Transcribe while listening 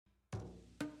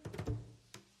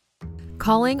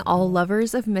calling all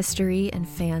lovers of mystery and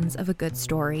fans of a good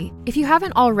story. If you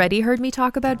haven't already heard me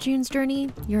talk about June's Journey,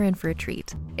 you're in for a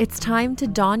treat. It's time to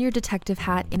don your detective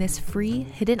hat in this free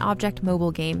hidden object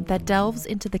mobile game that delves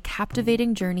into the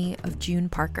captivating journey of June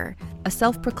Parker, a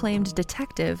self-proclaimed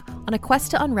detective on a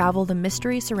quest to unravel the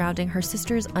mystery surrounding her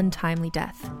sister's untimely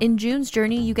death. In June's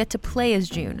Journey, you get to play as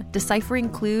June, deciphering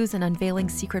clues and unveiling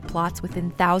secret plots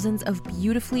within thousands of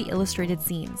beautifully illustrated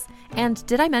scenes. And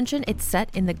did I mention it's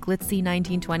set in the glitzy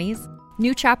 1920s?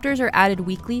 New chapters are added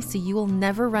weekly, so you will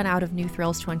never run out of new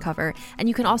thrills to uncover, and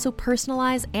you can also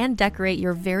personalize and decorate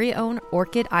your very own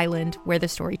Orchid Island where the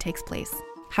story takes place.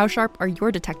 How sharp are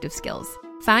your detective skills?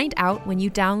 Find out when you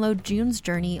download June's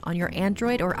Journey on your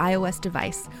Android or iOS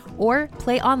device, or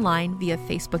play online via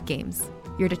Facebook Games.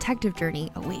 Your detective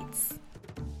journey awaits.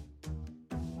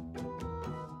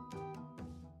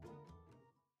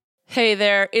 Hey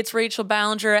there, it's Rachel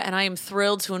Ballinger, and I am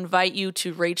thrilled to invite you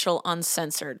to Rachel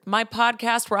Uncensored, my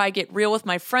podcast where I get real with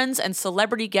my friends and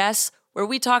celebrity guests, where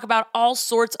we talk about all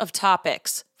sorts of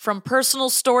topics. From personal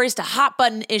stories to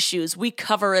hot-button issues, we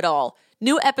cover it all.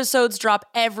 New episodes drop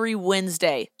every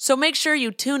Wednesday, so make sure you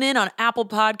tune in on Apple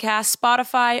Podcasts,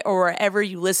 Spotify, or wherever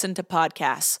you listen to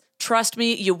podcasts. Trust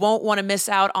me, you won't want to miss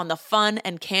out on the fun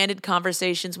and candid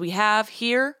conversations we have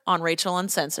here on Rachel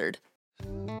Uncensored.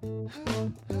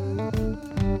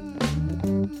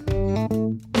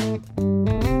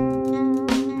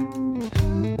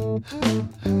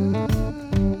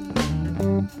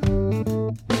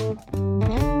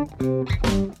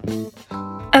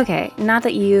 Okay, not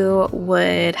that you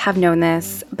would have known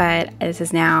this, but this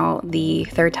is now the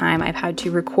third time I've had to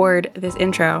record this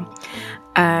intro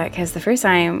because the first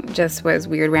time just was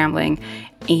weird rambling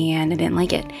and I didn't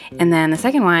like it. And then the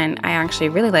second one I actually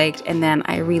really liked, and then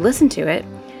I re-listened to it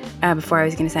before I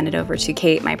was going to send it over to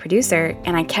Kate, my producer,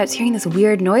 and I kept hearing this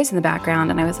weird noise in the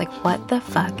background, and I was like, what the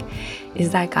fuck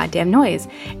is that goddamn noise?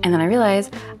 And then I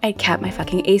realized I kept my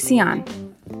fucking AC on.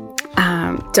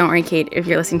 Don't worry, Kate, if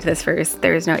you're listening to this first,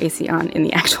 there is no AC on in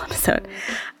the actual episode.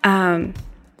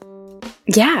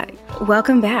 Yeah,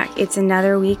 welcome back. It's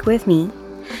another week with me.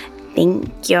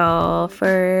 Thank y'all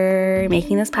for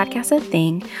making this podcast a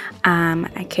thing.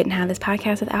 I couldn't have this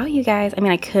podcast without you guys. I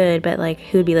mean, I could, but like,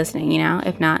 who'd be listening, you know,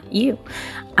 if not you?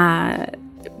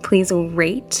 Please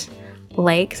rate,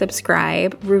 like,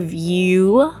 subscribe,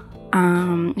 review.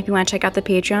 If you want to check out the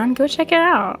Patreon, go check it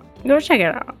out. Go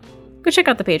check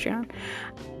out the Patreon.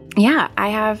 Yeah, I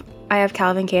have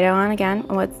Calvin Cato on again,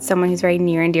 with someone who's very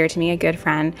near and dear to me, a good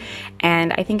friend.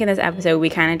 And I think in this episode, we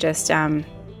kind of just,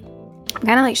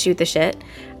 like shoot the shit.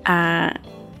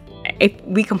 If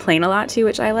we complain a lot too,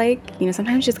 which I like, you know,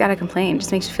 sometimes you just gotta complain, it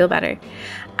just makes you feel better.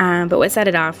 But what set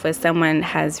it off was someone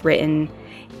has written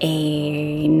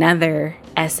another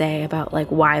essay about like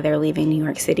why they're leaving New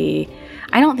York City.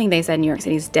 I don't think they said New York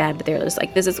City's dead, but they were just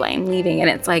like, this is why I'm leaving. And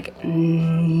it's like,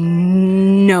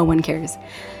 no one cares.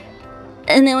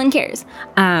 And no one cares.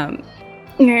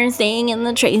 You're staying in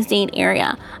the tri-state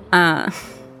area. So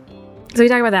we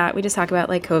talk about that. We just talk about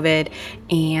like COVID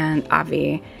and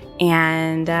Avi.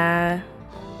 And yeah,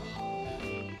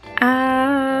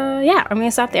 I'm going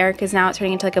to stop there because now it's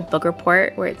turning into like a book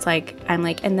report where it's like, I'm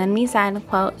like, and then we said,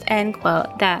 quote, end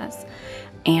quote, das.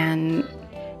 And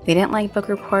they didn't like book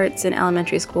reports in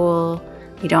elementary school.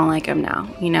 We don't like them now.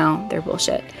 You know, they're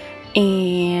bullshit.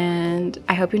 And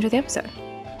I hope you enjoy the episode.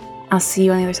 I'll see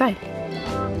you on the other side.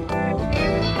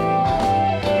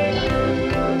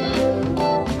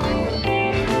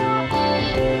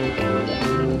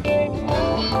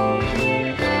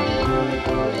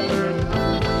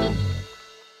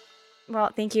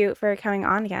 Well, thank you for coming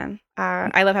on again.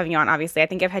 I love having you on, obviously. I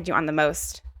think I've had you on the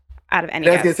most out of any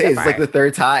guest. I was going to say, it's like the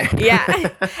third time. Yeah.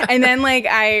 And then like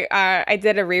I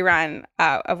did a rerun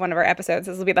of one of our episodes.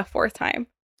 This will be the fourth time.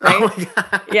 Right? Oh my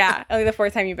God. Yeah. Only the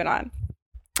fourth time you've been on.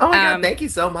 Oh my God. Thank you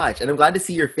so much. And I'm glad to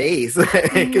see your face.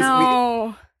 Because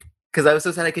I was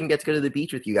so sad I couldn't get to go to the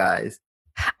beach with you guys.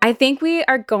 I think we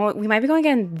might be going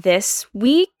again this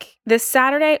week, this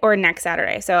Saturday or next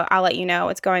Saturday. So I'll let you know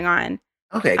what's going on.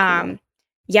 Okay, cool.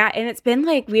 Yeah, and it's been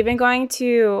like we've been going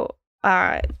to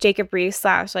Jacob Reese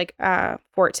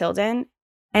 / Fort Tilden,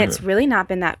 and it's really not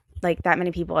been that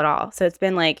many people at all. So it's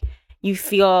been like you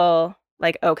feel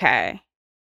like okay,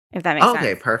 if that makes sense.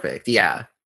 Okay, perfect. Yeah,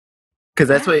 because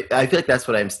that's what I feel like. That's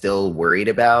what I'm still worried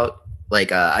about.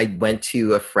 Like, I went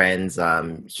to a friend's.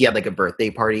 He had like a birthday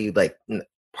party,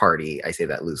 party. I say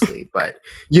that loosely, but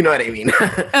you know what I mean.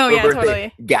 Oh yeah,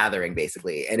 totally. Gathering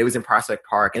basically, and it was in Prospect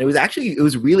Park, and it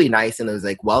was really nice, and it was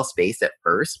like well spaced at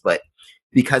first, but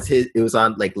because it was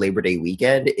on like Labor Day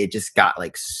weekend, it just got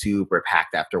like super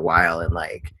packed after a while, and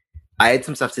like I had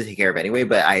some stuff to take care of anyway,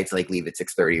 but I had to like leave at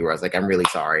 6:30 where I was like, I'm really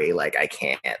sorry. Like I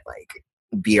can't like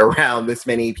be around this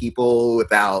many people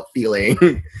without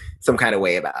feeling some kind of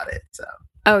way about it. So.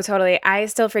 Oh, totally. I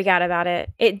still freak out about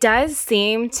it. It does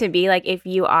seem to be like if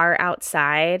you are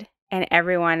outside and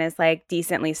everyone is like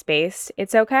decently spaced,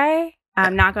 it's okay.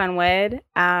 Knock on wood.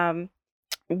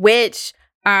 Which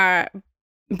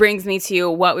brings me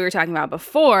to what we were talking about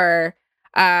before.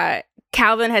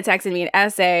 Calvin had texted me an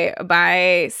essay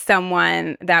by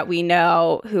someone that we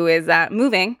know who is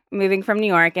moving from New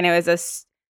York, and it was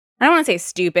I don't want to say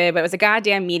stupid, but it was a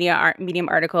goddamn Medium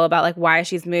article about like why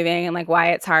she's moving and like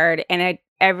why it's hard. And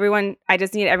I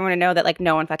just need everyone to know that like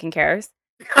no one fucking cares.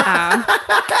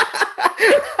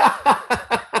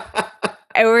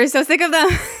 And we're so sick of them.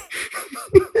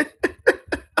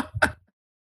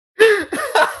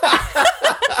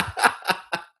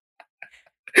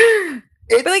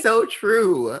 It's like, so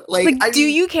true. Like do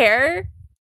you care?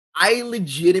 I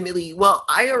legitimately, well,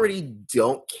 I already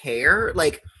don't care.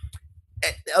 Like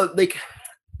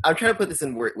I'm trying to put this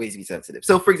in ways to be sensitive.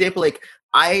 So, for example, like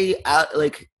I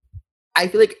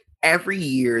feel like every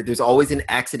year there's always an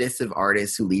exodus of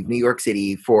artists who leave New York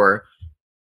City for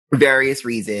various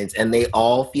reasons, and they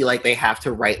all feel like they have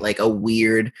to write like a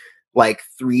weird like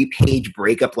 3-page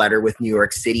breakup letter with New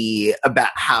York City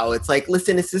about how it's like,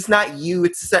 listen, it's just not you.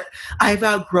 It's just that I've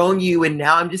outgrown you and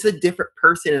now I'm just a different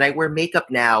person and I wear makeup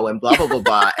now and blah, blah, blah,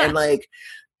 blah. And like,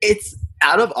 it's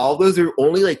out of all those, there were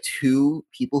only like 2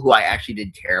 people who I actually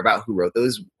did care about who wrote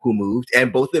those, who moved.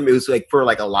 And both of them, it was like for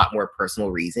like a lot more personal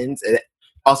reasons. And it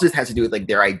also just has to do with like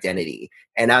their identity.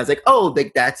 And I was like, oh,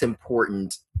 like that's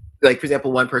important. Like, for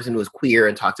example, one person who was queer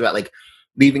and talked about like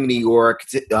leaving New York,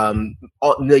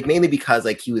 like mainly because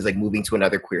like he was like moving to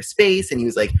another queer space. And he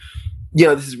was like, you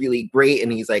know, this is really great.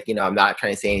 And he's like, you know, I'm not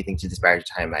trying to say anything to disparage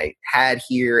the time I had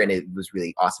here. And it was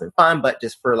really awesome and fun. But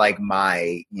just for like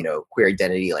my, you know, queer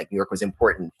identity, like New York was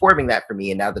important in forming that for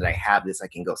me. And now that I have this, I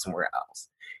can go somewhere else.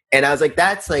 And I was like,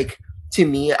 that's like, to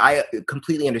me, I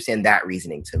completely understand that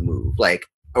reasoning to move. Like,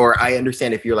 or I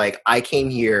understand if you're like, I came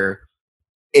here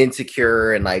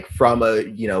insecure and like from a,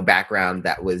 you know, background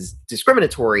that was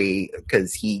discriminatory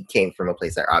because he came from a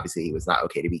place that obviously it was not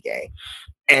okay to be gay.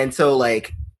 And so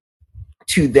like,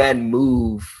 to then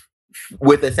move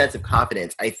with a sense of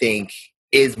confidence, I think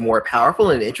is more powerful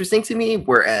and interesting to me.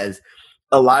 Whereas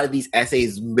a lot of these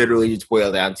essays literally just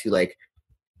boil down to like,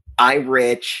 I'm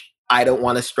rich, I don't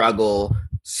want to struggle,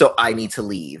 so I need to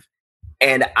leave.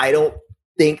 And I don't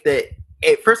think that,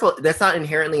 first of all, that's not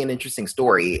inherently an interesting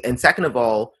story. And second of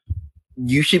all,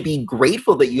 you should be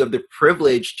grateful that you have the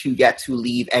privilege to get to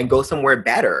leave and go somewhere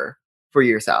better for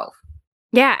yourself.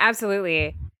 Yeah,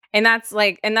 absolutely. And that's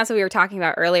what we were talking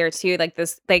about earlier too, like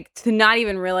this, like to not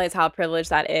even realize how privileged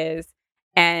that is,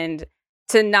 and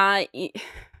to not,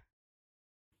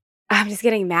 I'm just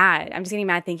getting mad. I'm just getting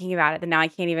mad thinking about it. That now I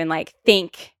can't even like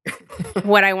think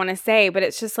what I want to say, but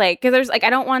it's just like, cause there's like, I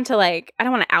don't want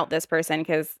to out this person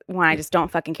cause one, I just don't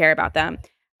fucking care about them.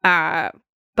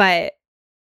 But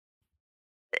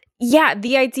yeah,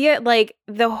 the idea, like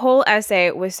the whole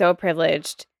essay was so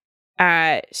privileged.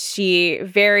 She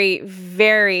very,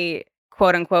 very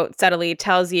quote unquote subtly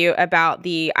tells you about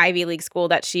the Ivy League school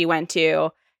that she went to,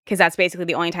 because that's basically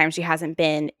the only time she hasn't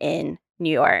been in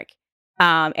New York.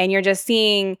 And you're just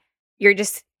seeing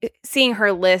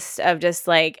her list of just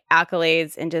like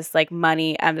accolades and just like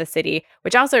money of the city,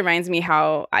 which also reminds me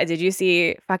how did you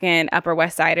see fucking Upper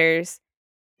West Siders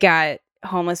got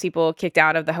homeless people kicked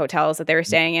out of the hotels that they were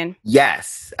staying in?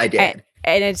 Yes, I did.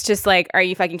 And it's just like, are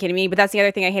you fucking kidding me? But that's the other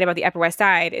thing I hate about the Upper West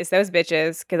Side is those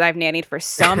bitches, because I've nannied for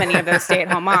so many of those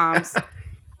stay-at-home moms,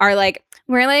 are like,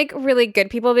 we're like really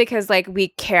good people because like we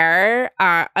care,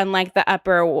 unlike the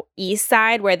Upper East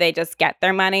Side where they just get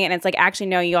their money. And it's like, actually,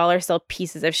 no, you all are still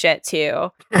pieces of shit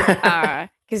too.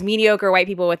 Because mediocre white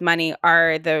people with money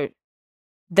are the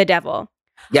devil.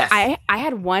 Yes. I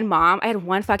had one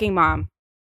fucking mom.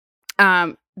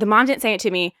 The mom didn't say it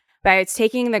to me, but I was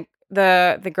taking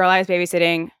the girl I was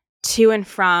babysitting to and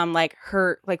from like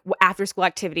her like after school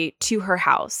activity to her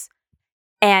house,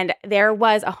 and there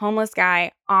was a homeless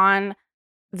guy on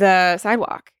the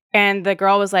sidewalk, and the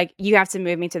girl was like, you have to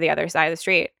move me to the other side of the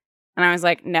street. And I was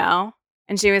like, no.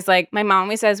 And she was like, my mom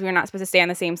always says we're not supposed to stay on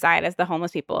the same side as the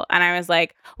homeless people. And I was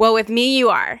like, well, with me you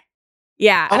are.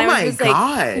 Yeah. And oh my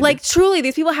God. Like truly,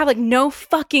 these people have like no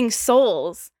fucking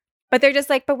souls. But they're just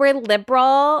like, but we're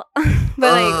liberal. But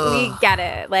like, we get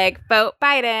it. Like, vote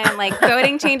Biden. Like,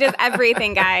 voting changes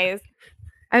everything, guys.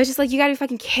 I was just like, you gotta be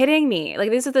fucking kidding me.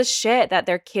 Like, this is the shit that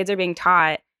their kids are being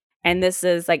taught. And this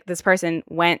is like, this person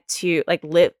went to, like,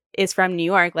 is from New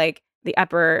York, like the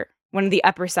Upper one of the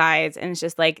upper sides, and it's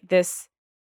just like, this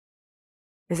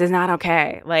is not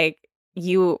okay. Like,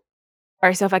 you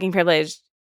are so fucking privileged.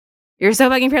 You're so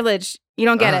fucking privileged. You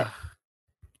don't get it.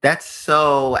 That's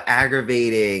so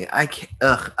aggravating. I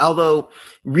can't, although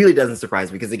really doesn't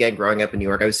surprise me because again, growing up in New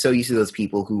York, I was so used to those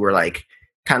people who were like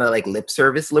kind of like lip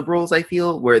service liberals, I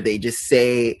feel, where they just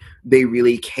say they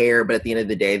really care, but at the end of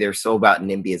the day, they're so about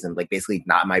NIMBYism, like basically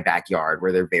not my backyard,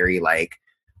 where they're very like,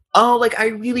 oh, like I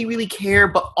really, really care,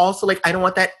 but also like I don't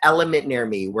want that element near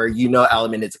me, where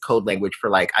element is a code language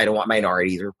for like I don't want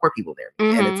minorities or poor people near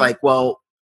me. And it's like, well,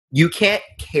 you can't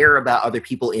care about other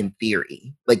people in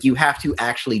theory. Like you have to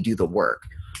actually do the work.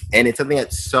 And it's something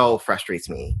that so frustrates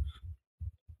me.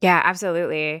 Yeah,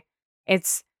 absolutely.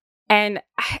 And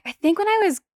I think when I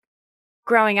was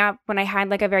growing up, when I had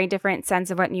like a very different sense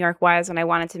of what New York was when I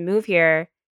wanted to move here,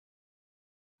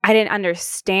 I didn't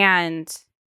understand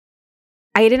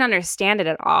it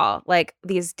at all. Like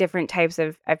these different types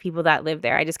of people that live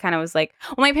there. I just kind of was like,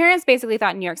 well, my parents basically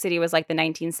thought New York City was like the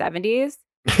 1970s.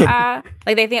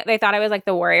 Like they thought I was like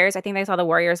the Warriors. I think they saw the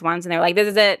Warriors once and they were like, this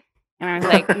is it. And I was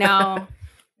like, no,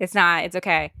 it's not. It's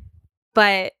okay.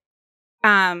 But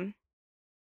I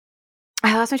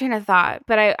lost my train of thought.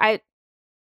 But I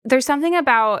there's something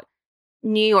about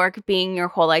New York being your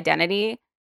whole identity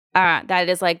that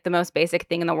is like the most basic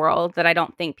thing in the world that I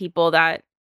don't think people that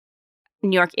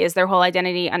New York is their whole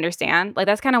identity understand. Like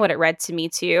that's kind of what it read to me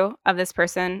too of this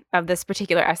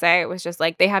particular essay. It was just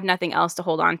like they have nothing else to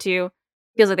hold on to.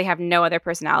 Feels like they have no other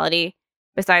personality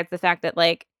besides the fact that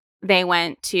like they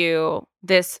went to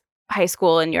this high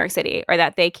school in New York City, or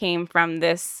that they came from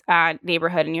this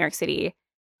neighborhood in New York City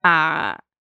and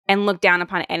looked down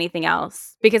upon anything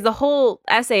else. Because the whole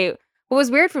essay, what was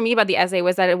weird for me about the essay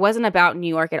was that it wasn't about New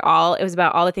York at all. It was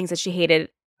about all the things that she hated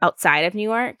outside of New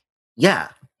York. Yeah.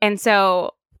 And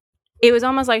so it was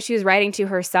almost like she was writing to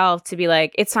herself to be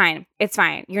like, it's fine. It's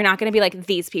fine. You're not going to be like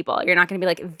these people. You're not going to be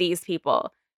like these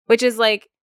people. Which is like,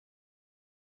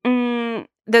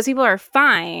 those people are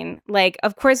fine. Like,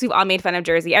 of course, we've all made fun of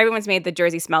Jersey. Everyone's made the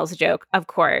Jersey smells joke, of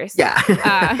course.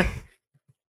 Yeah.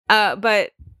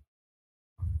 But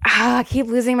I keep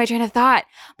losing my train of thought.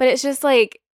 But it's just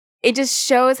like, it just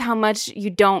shows how much you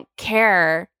don't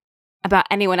care about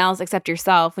anyone else except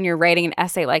yourself when you're writing an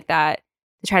essay like that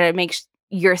to try to make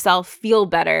yourself feel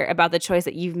better about the choice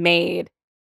that you've made.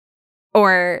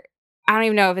 Or I don't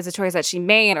even know if it's a choice that she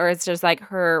made or it's just like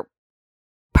her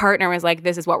partner was like,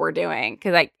 this is what we're doing.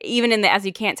 Because like even in the essay,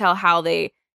 you can't tell how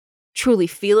they truly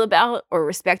feel about or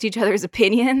respect each other's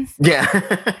opinions. Yeah.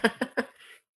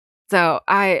 So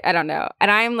I don't know. And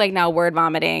I'm like now word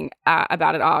vomiting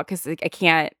about it all because like, I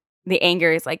can't, the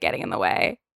anger is like getting in the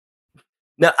way.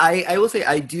 No, I will say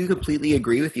I do completely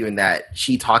agree with you in that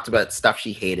she talked about stuff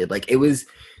she hated. Like it was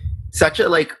such a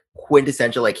like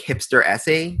quintessential like hipster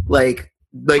essay. Like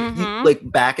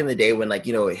back in the day when like,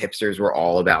 hipsters were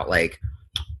all about like,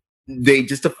 they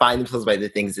just define themselves by the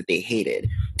things that they hated.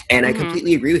 And I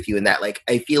completely agree with you in that. Like,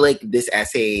 I feel like this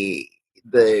essay,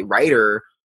 the writer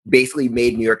basically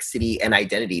made New York City an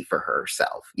identity for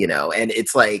herself, and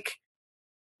it's like,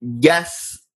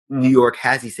 yes, New York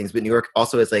has these things, but New York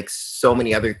also has like so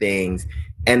many other things.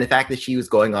 And the fact that she was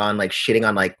going on like shitting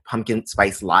on like pumpkin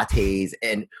spice lattes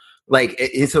and like,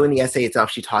 so in the essay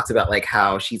itself, she talks about like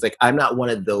how she's like, I'm not one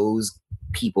of those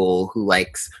people who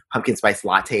likes pumpkin spice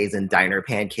lattes and diner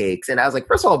pancakes. And I was like,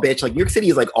 first of all, bitch, like New York City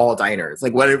is like all diners.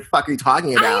 Like, what the fuck are you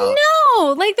talking about? I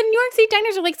know. Like the New York City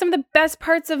diners are like some of the best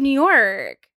parts of New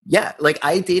York. Yeah. Like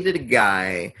I dated a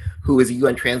guy who was a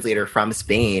UN translator from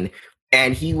Spain.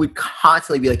 And he would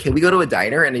constantly be like, can we go to a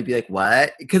diner? And I'd be like,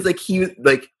 what? Because like he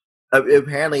like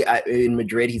apparently in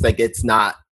Madrid, he's like, it's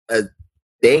not a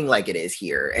thing like it is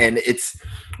here. And it's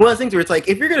one of those things where it's like,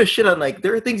 if you're going to shit on, like,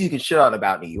 there are things you can shit on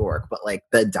about New York, but like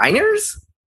the diners,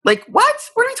 like what?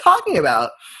 What are you talking about?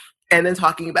 And then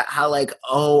talking about how like,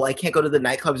 oh, I can't go to the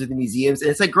nightclubs or the museums.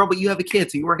 And it's like, girl, but you have a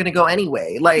kid, so you weren't going to go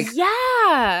anyway. Like,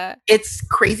 yeah, it's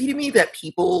crazy to me that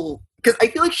people, because I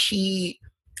feel like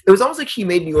it was almost like she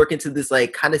made New York into this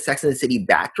like kind of Sex and the City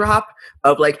backdrop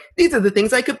of like, these are the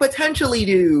things I could potentially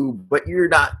do, but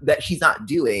she's not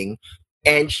doing.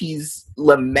 And she's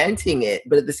lamenting it.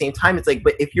 But at the same time, it's like,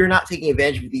 but if you're not taking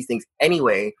advantage of these things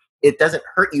anyway, it doesn't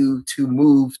hurt you to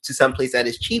move to someplace that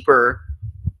is cheaper,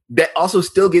 that also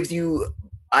still gives you,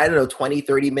 I don't know, 20,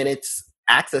 30 minutes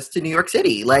access to New York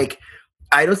City. Like,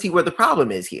 I don't see where the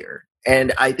problem is here.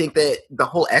 And I think that the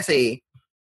whole essay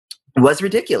was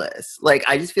ridiculous. Like,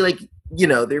 I just feel like,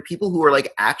 there are people who are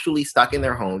like actually stuck in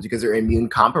their homes because they're immune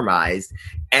compromised,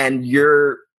 and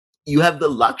you have the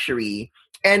luxury,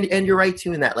 and you're right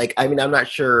too in that. Like, I mean, I'm not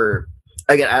sure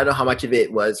again, I don't know how much of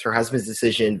it was her husband's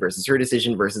decision versus her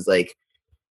decision versus like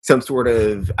some sort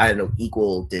of, I don't know,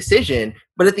 equal decision.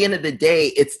 But at the end of the day,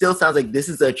 it still sounds like this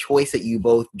is a choice that you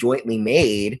both jointly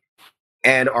made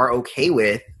and are okay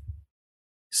with.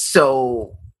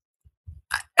 So,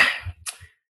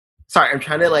 sorry, I'm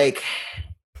trying to like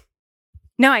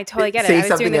No, I totally get it. say I was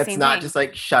something doing the that's same not thing. just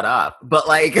like shut up, but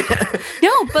like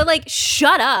No, but like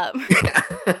shut up.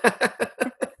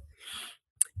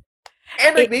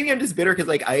 And like maybe I'm just bitter because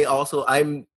like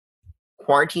I'm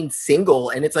quarantined single,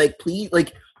 and it's like, please,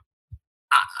 like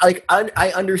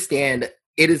I understand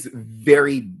this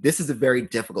is a very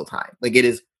difficult time. Like, it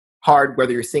is hard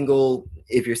whether you're single,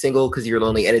 if you're single because you're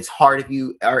lonely, and it's hard if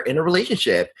you are in a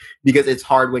relationship because it's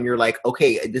hard when you're like,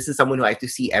 okay, this is someone who I have to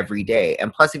see every day.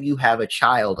 And plus, if you have a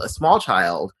child, a small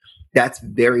child, that's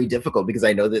very difficult because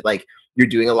I know that like you're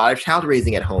doing a lot of child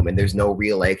raising at home and there's no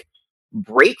real like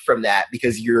break from that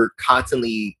because you're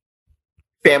constantly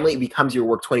family becomes your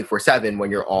work 24/7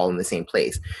 when you're all in the same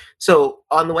place. So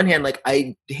on the one hand, like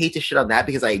I hate to shit on that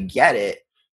because I get it,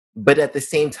 but at the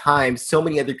same time, so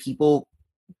many other people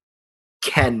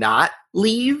cannot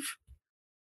leave.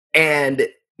 And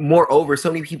moreover,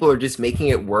 so many people are just making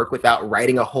it work without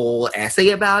writing a whole essay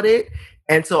about it.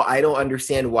 And so I don't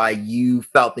understand why you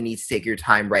felt the need to take your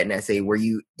time, write an essay where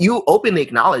you openly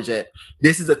acknowledge that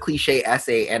this is a cliche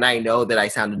essay and I know that I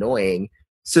sound annoying.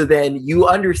 So then you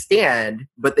understand,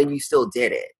 but then you still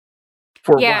did it.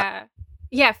 For what?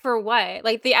 Yeah, for what?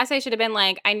 Like, the essay should have been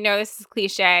like, I know this is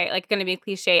cliche, like, going to be a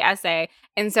cliche essay,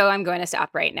 and so I'm going to stop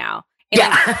right now. And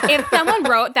Yeah. if someone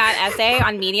wrote that essay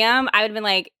on Medium, I would have been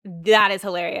like, that is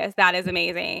hilarious. That is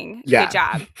amazing. Yeah. Good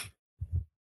job.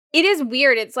 It is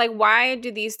weird. It's like, why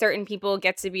do these certain people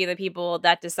get to be the people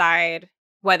that decide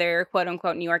whether, quote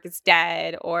unquote, New York is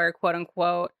dead or, quote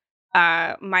unquote,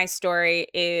 my story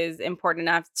is important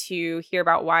enough to hear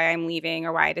about why I'm leaving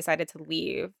or why I decided to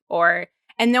leave?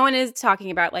 And no one is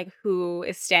talking about like who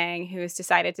is staying, who has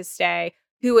decided to stay,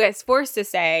 who is forced to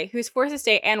stay, who's forced to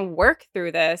stay and work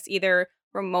through this either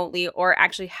remotely or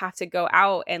actually have to go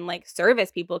out and like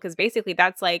service people. Cause basically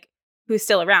that's like who's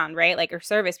still around, right? Like, or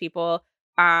service people,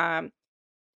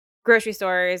 grocery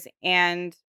stores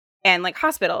and like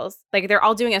hospitals, like they're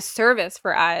all doing a service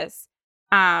for us.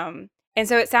 And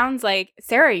so it sounds like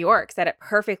Sarah York said it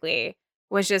perfectly,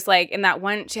 was just like in that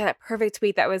one, she had that perfect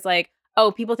tweet that was like, oh,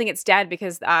 people think it's dead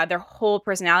because their whole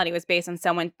personality was based on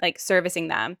someone like servicing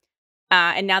them.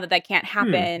 And now that can't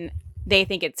happen, they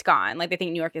think it's gone. Like they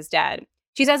think New York is dead.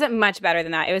 She says it much better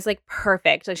than that. It was like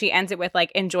perfect. Like she ends it with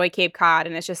like, enjoy Cape Cod.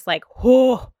 And it's just like,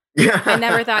 whoa. I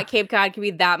never thought Cape Cod could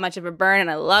be that much of a burn.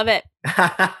 And I love it.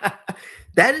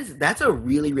 That's a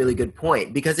really, really good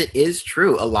point because it is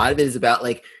true. A lot of it is about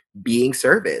like being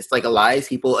serviced. Like a lot of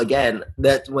people, again,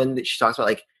 that's when she talks about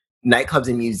like nightclubs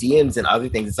and museums and other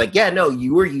things. It's like, yeah, no,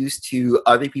 you were used to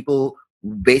other people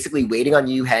basically waiting on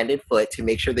you hand and foot to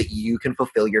make sure that you can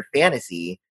fulfill your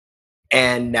fantasy.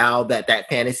 And now that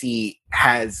fantasy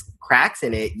has cracks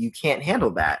in it, you can't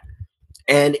handle that.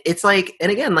 And it's like,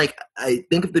 and again, like I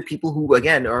think of the people who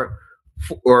again are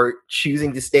or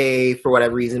choosing to stay for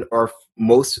whatever reason, or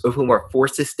most of whom are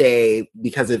forced to stay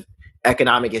because of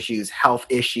economic issues, health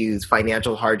issues,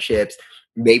 financial hardships,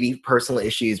 maybe personal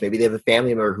issues. Maybe they have a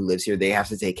family member who lives here they have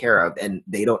to take care of, and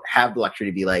they don't have the luxury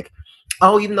to be like,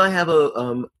 oh, even though I have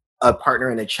a partner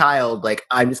and a child, like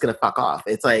I'm just gonna fuck off.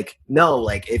 It's like, no,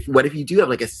 like what if you do have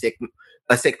like a sick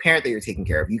parent that you're taking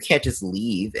care of? You can't just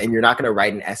leave, and you're not gonna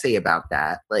write an essay about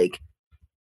that. Like,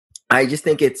 I just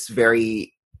think it's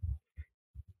very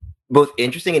both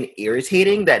interesting and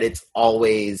irritating that it's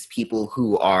always people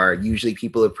who are usually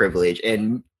people of privilege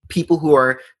and people who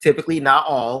are typically, not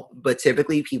all, but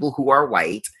typically people who are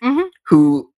white,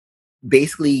 who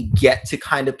basically get to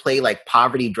kind of play like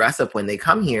poverty dress up when they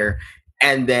come here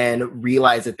and then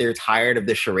realize that they're tired of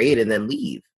the charade and then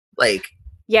leave. Like,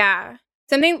 yeah,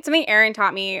 something Erin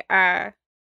taught me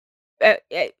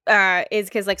is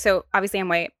because like, so obviously I'm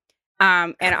white.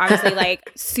 And obviously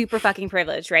like super fucking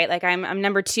privileged, right? Like I'm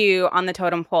number 2 on the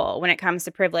totem pole when it comes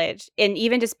to privilege. And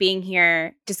even just being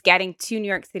here, just getting to New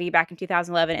York City back in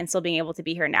 2011 and still being able to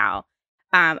be here now.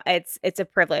 It's a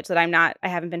privilege that I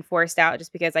haven't been forced out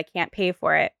just because I can't pay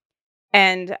for it.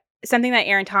 And something that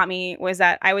Erin taught me was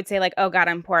that I would say like, oh God,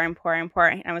 I'm poor.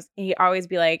 And he'd always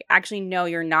be like, actually, no,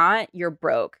 you're not, you're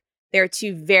broke. They're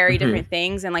two very different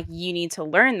things, and like you need to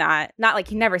learn that. Not like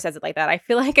he never says it like that. I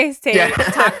feel like I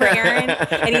talk for Aaron,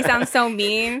 and he sounds so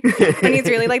mean, and he's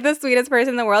really like the sweetest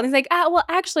person in the world. He's like, well,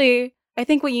 actually, I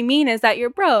think what you mean is that you're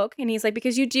broke, and he's like,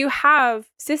 because you do have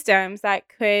systems that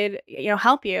could,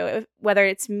 help you, whether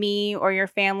it's me or your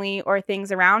family or things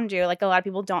around you. Like a lot of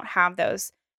people don't have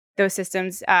those those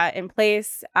systems in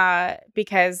place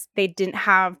because they didn't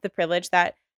have the privilege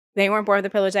that they weren't born with the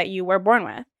privilege that you were born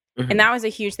with. Mhm. And that was a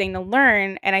huge thing to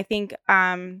learn. And I think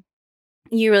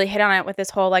you really hit on it with this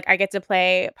whole, like, I get to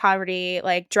play poverty,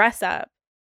 like, dress up.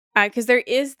 Because there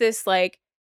is this, like,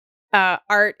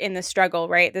 art in the struggle,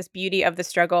 right? This beauty of the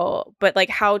struggle. But, like,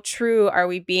 how true are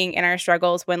we being in our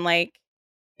struggles when, like,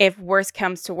 if worse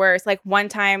comes to worse? Like, one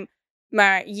time,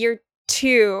 my year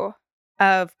 2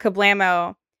 of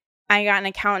Kablamo, I got an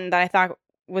accountant that I thought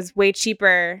was way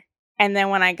cheaper. And then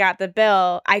when I got the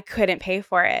bill, I couldn't pay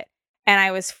for it. And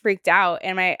I was freaked out.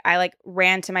 And I like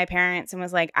ran to my parents and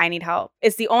was like, I need help.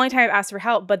 It's the only time I've asked for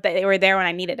help, but they were there when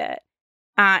I needed it.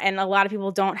 And a lot of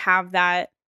people don't have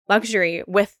that luxury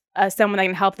with someone that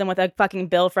can help them with a fucking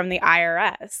bill from the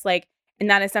IRS. Like, and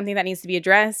that is something that needs to be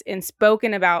addressed and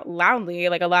spoken about loudly.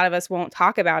 Like, a lot of us won't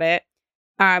talk about it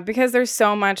because there's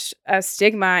so much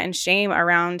stigma and shame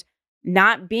around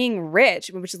not being rich,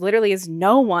 which literally is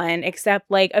no one except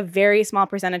like a very small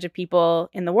percentage of people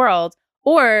in the world.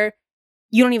 Or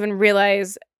you don't even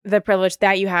realize the privilege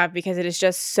that you have because it is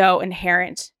just so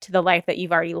inherent to the life that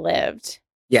you've already lived.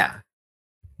 Yeah.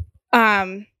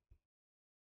 I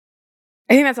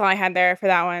think that's all I had there for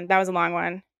that one. That was a long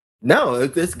one. No,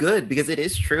 it's good because it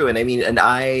is true. And I mean, and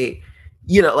I,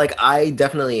 you know, like I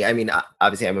definitely, I mean,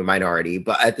 obviously I'm a minority,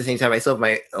 but at the same time, I still have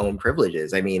my own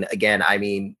privileges. I mean, again,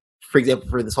 for example,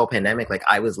 for this whole pandemic, like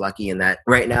I was lucky in that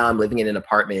right now I'm living in an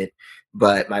apartment,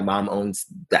 but my mom owns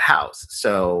the house.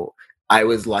 So I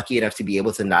was lucky enough to be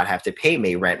able to not have to pay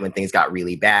May rent when things got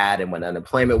really bad and when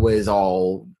unemployment was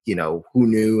all, you know, who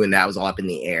knew, and that was all up in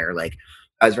the air. Like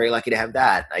I was very lucky to have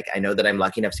that. Like I know that I'm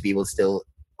lucky enough to be able to still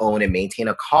own and maintain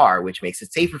a car, which makes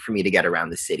it safer for me to get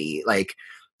around the city. Like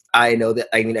I know that,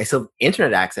 I mean, I still have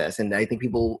internet access, and I think a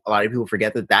lot of people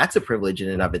forget that that's a privilege in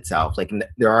and of itself. Like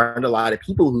there aren't a lot of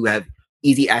people who have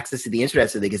easy access to the internet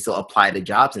so they can still apply to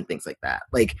jobs and things like that.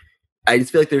 Like I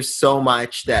just feel like there's so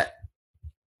much that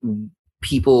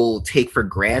people take for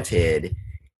granted.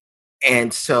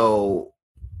 And so,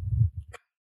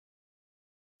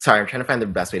 sorry, I'm trying to find the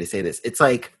best way to say this. It's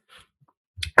like,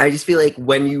 I just feel like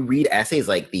when you read essays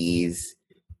like these,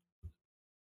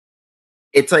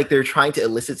 it's like they're trying to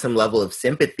elicit some level of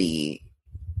sympathy.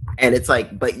 And it's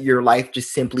like, but your life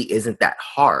just simply isn't that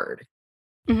hard.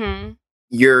 Mm-hmm.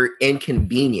 You're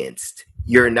inconvenienced.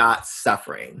 You're not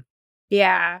suffering.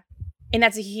 Yeah. And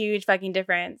that's a huge fucking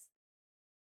difference.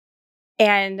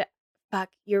 And fuck,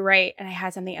 you're right. And I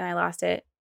had something and I lost it.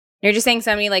 You're just saying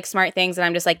so many like smart things, and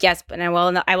I'm just like, yes, but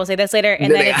I will say this later,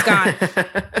 and then it's gone.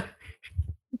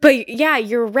 But yeah,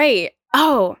 you're right.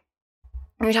 Oh,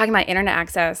 we're talking about internet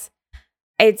access.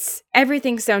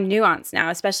 Everything's so nuanced now,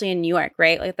 especially in New York,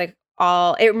 right?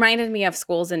 It reminded me of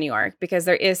schools in New York because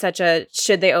there is such a,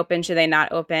 should they open, should they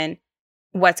not open?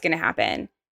 What's going to happen?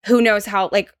 Who knows how,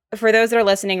 like, for those that are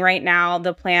listening right now,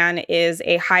 the plan is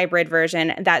a hybrid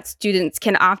version that students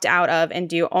can opt out of and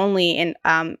do only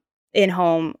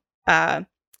in-home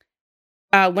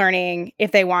learning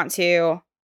if they want to.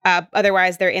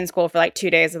 Otherwise, they're in school for like 2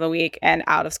 days of the week and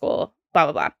out of school, blah,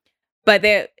 blah, blah.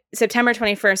 But September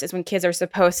 21st is when kids are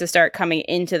supposed to start coming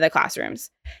into the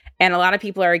classrooms. And a lot of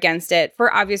people are against it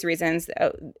for obvious reasons.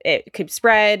 It could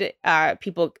spread.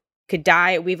 People could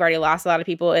die. We've already lost a lot of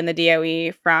people in the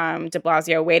DOE from de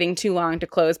Blasio waiting too long to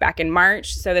close back in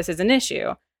March. So this is an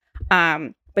issue.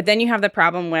 But then you have the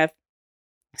problem with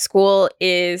school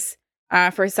is,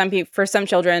 for some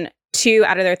children, 2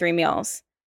 out of their 3 meals.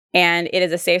 And it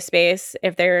is a safe space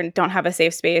if they don't have a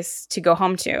safe space to go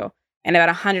home to. And about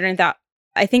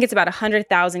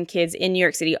 100,000 kids in New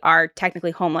York City are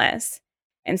technically homeless.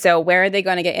 And so where are they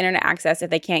going to get internet access if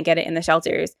they can't get it in the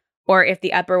shelters? Or if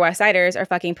the Upper West Siders are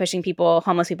fucking pushing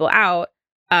homeless people out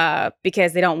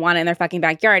because they don't want it in their fucking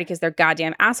backyard because they're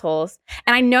goddamn assholes.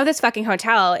 And I know this fucking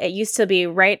hotel, it used to be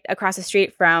right across the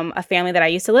street from a family that I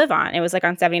used to live on. It was like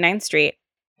on 79th Street.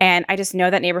 And I just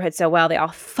know that neighborhood so well. They all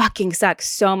fucking suck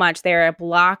so much. They're a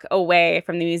block away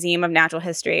from the Museum of Natural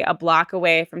History, a block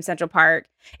away from Central Park.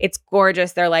 It's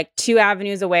gorgeous. They're like 2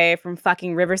 avenues away from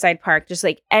fucking Riverside Park, just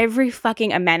like every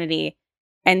fucking amenity.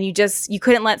 And you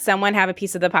couldn't let someone have a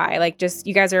piece of the pie. Like, just,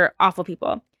 you guys are awful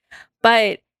people.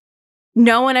 But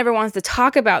no one ever wants to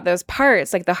talk about those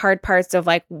parts, like the hard parts of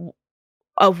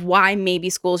why maybe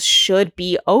schools should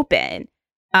be open.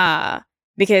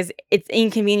 Because it's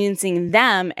inconveniencing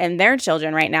them and their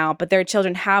children right now, but their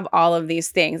children have all of these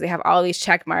things. They have all these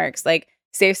check marks, like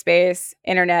safe space,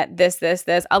 internet, this.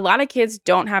 A lot of kids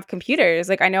don't have computers.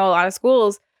 Like, I know a lot of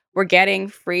schools were getting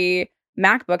free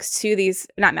Chromebooks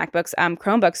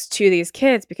to these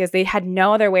kids because they had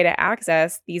no other way to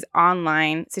access these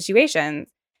online situations.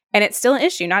 And it's still an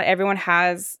issue. Not everyone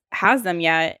has them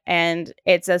yet. And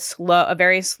it's a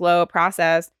very slow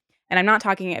process. And I'm not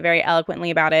talking very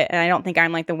eloquently about it. And I don't think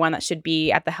I'm like the one that should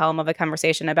be at the helm of a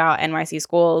conversation about NYC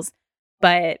schools.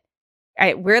 But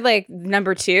we're like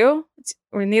number 2.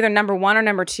 We're neither number 1 or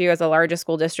number 2 as the largest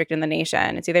school district in the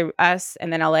nation. It's either us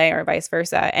and then LA or vice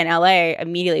versa. And LA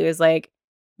immediately was like,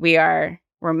 we are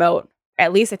remote,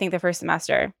 at least I think the first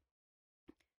semester.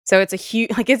 So it's a huge,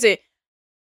 de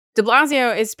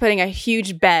Blasio is putting a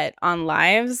huge bet on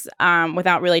lives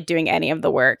without really doing any of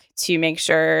the work to make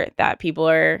sure that people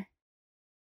are.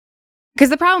 Because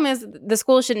the problem is the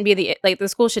school shouldn't be the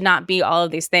school should not be all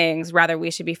of these things. Rather,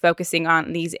 we should be focusing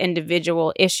on these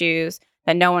individual issues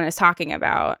that no one is talking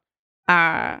about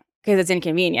because it's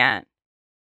inconvenient.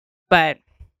 But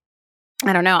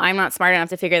I don't know. I'm not smart enough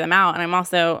to figure them out, and I'm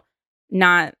also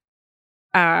not.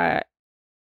 I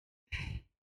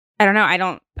don't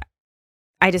know.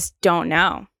 I just don't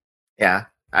know. Yeah,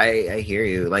 I hear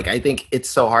you. Like, I think it's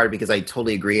so hard because I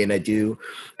totally agree. And I do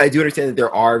understand that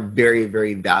there are very,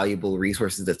 very valuable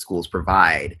resources that schools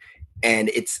provide. And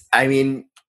it's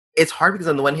hard because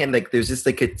on the one hand, like there's just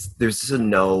a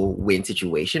no-win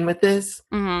situation with this.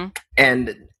 Mm-hmm.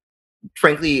 And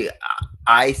frankly,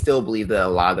 I still believe that a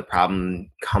lot of the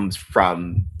problem comes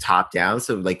from top down.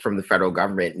 So like from the federal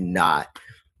government not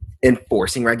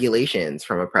enforcing regulations,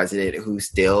 from a president who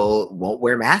still won't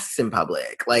wear masks in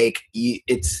public. Like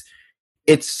it's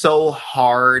so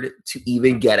hard to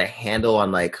even get a handle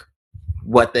on like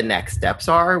what the next steps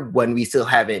are when we still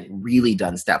haven't really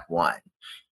done step 1.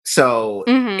 So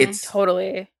it's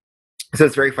totally. So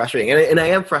it's very frustrating, and I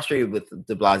am frustrated with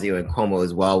De Blasio and Cuomo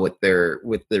as well with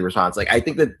the response. Like I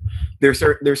think that there's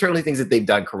certainly things that they've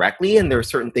done correctly, and there are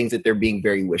certain things that they're being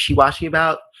very wishy-washy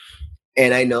about.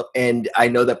 And I know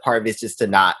that part of it is just to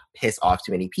not piss off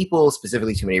too many people,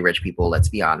 specifically too many rich people, let's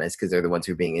be honest, because they're the ones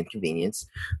who are being inconvenienced.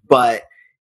 But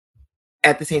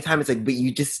at the same time, it's like, but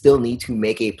you just still need to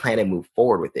make a plan and move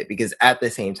forward with it. Because at the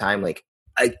same time, like,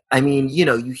 I mean,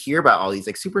 you hear about all these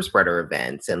like super spreader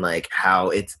events and like how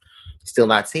it's still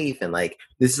not safe. And like,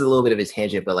 this is a little bit of a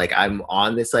tangent, but like I'm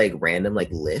on this like random like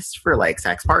list for like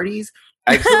sex parties.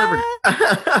 I still never...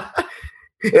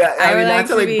 Yeah, I mean, not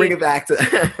to like bring it back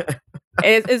to...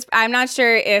 I'm not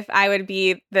sure if I would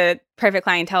be the perfect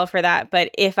clientele for that, but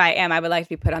if I am, I would like to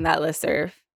be put on that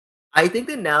listserv. I think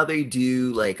that now they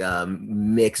do like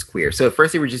mixed queer. So at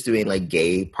first they were just doing like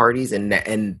gay parties, and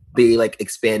they like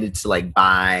expanded to like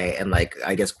bi and like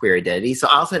I guess queer identity. So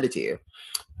I'll send it to you.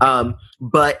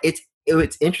 But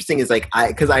what's interesting is like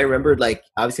because I remembered like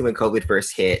obviously when COVID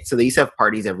first hit, so they used to have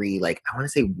parties every like I want to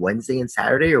say Wednesday and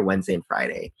Saturday or Wednesday and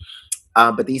Friday.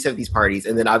 But they used to have these parties,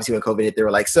 and then obviously when COVID hit, they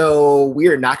were like, so we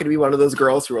are not going to be one of those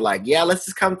girls who were like, yeah, let's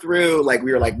just come through. Like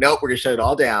we were like, nope, we're going to shut it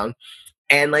all down.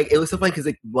 And like it was so funny because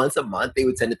like once a month they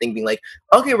would send a thing being like,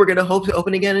 okay, we're going to hope to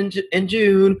open again in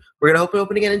June. We're going to hope to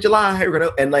open again in July.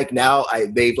 And like now I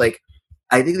think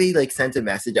they like sent a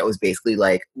message that was basically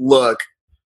like, look,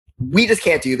 we just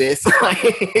can't do this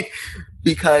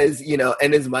because,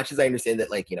 and as much as I understand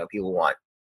that like, people want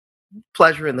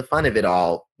pleasure and the fun of it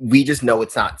all, we just know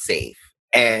it's not safe.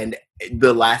 And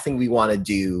the last thing we want to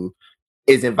do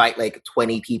is invite like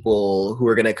 20 people who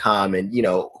are going to come and,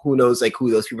 who knows like who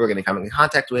those people are going to come in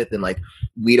contact with. And like,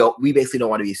 we basically don't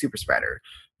want to be a super spreader.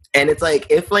 And it's like,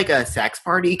 if like a sex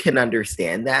party can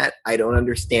understand that, I don't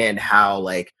understand how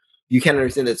like you can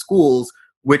understand that schools,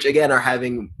 which again are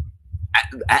having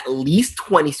at least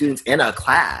 20 students in a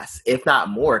class, if not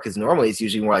more, because normally it's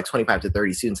usually more like 25 to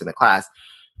 30 students in a class.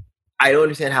 I don't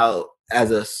understand how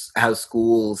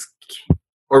schools,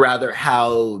 or rather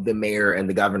how the mayor and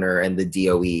the governor and the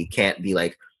DOE can't be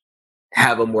like,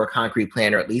 have a more concrete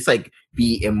plan, or at least like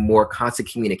be in more constant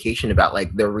communication about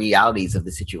like the realities of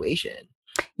the situation.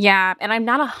 Yeah. And I'm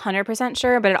not 100%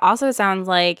 sure, but it also sounds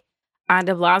like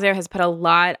de Blasio has put a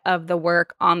lot of the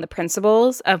work on the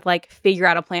principals of like figure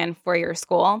out a plan for your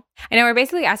school. I know we're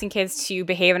basically asking kids to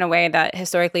behave in a way that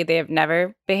historically they have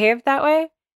never behaved that way.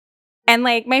 And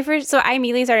like I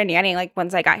immediately started nannying like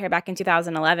once I got here back in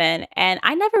 2011, and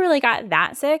I never really got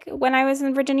that sick when I was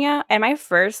in Virginia. And my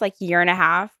first like year and a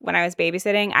half when I was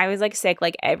babysitting, I was like sick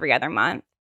like every other month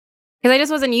because I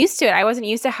just wasn't used to it. I wasn't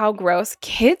used to how gross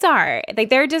kids are. Like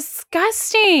they're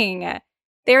disgusting.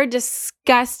 They're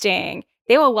disgusting.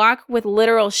 They will walk with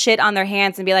literal shit on their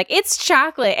hands and be like, it's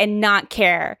chocolate, and not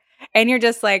care. And you're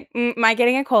just like, am I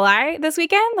getting a coli this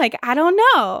weekend? Like, I don't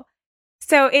know.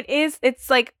 So it's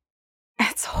like,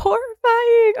 it's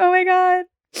horrifying. Oh my God.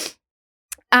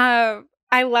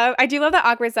 I do love that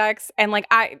awkward sex. And like,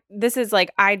 I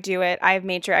do it. I've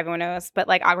made sure everyone knows, but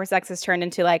like awkward sex has turned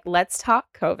into like, let's talk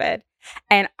COVID.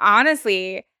 And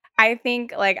honestly, I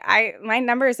think like my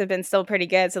numbers have been still pretty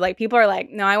good. So like people are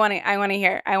like, no, I want to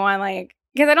hear. I want like,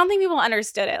 because I don't think people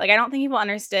understood it. Like I don't think people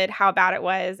understood how bad it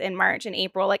was in March and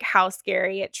April, like how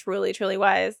scary it truly, truly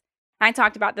was. I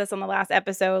talked about this on the last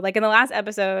episode. Like in the last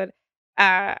episode,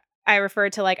 I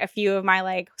referred to like a few of my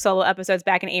like solo episodes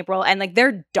back in April, and like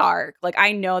they're dark. Like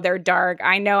I know they're dark.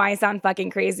 I know I sound fucking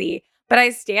crazy, but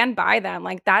I stand by them.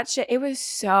 Like that shit, it was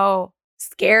so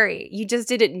scary. You just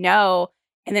didn't know.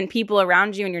 And then people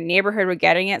around you in your neighborhood were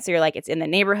getting it. So you're like, it's in the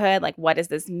neighborhood. Like, what does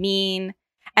this mean?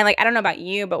 And like, I don't know about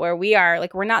you, but where we are,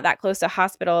 like, we're not that close to a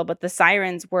hospital, but the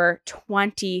sirens were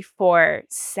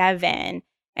 24/7.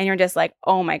 And you're just like,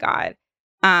 oh my God.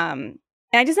 And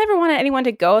I just never wanted anyone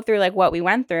to go through like what we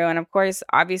went through. And of course,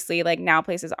 obviously, like now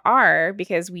places are,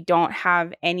 because we don't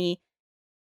have any.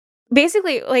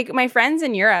 Basically, like my friends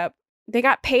in Europe, they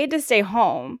got paid to stay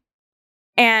home.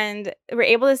 And we're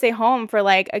able to stay home for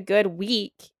like a good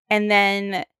week, and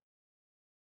then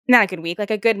not a good week,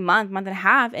 like a good month and a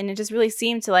half. And it just really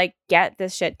seemed to like get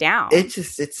this shit down.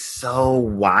 It's so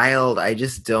wild. I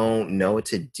just don't know what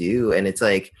to do. And it's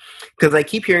like, because I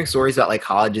keep hearing stories about like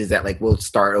colleges that like will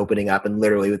start opening up, and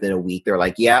literally within a week, they're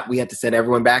like, yeah, we have to send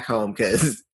everyone back home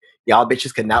because y'all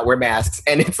bitches could not wear masks.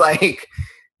 And it's like,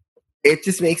 it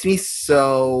just makes me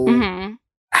so,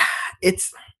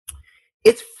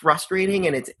 it's frustrating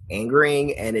and it's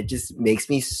angering, and it just makes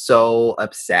me so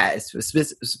upset,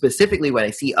 specifically when I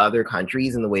see other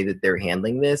countries and the way that they're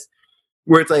handling this,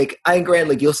 where it's like, I grant,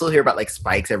 like, you'll still hear about like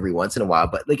spikes every once in a while,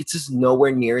 but like it's just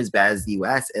nowhere near as bad as the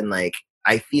US. And like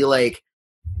I feel like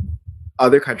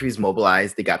other countries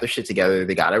mobilized, they got their shit together,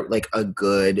 they got a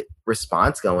good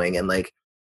response going, and like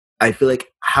I feel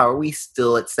like, how are we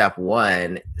still at step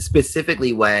one,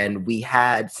 specifically when we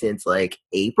had since like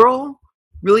April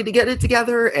really to get it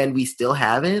together, and we still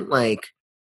haven't? Like,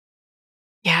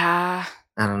 yeah,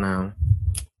 I don't know.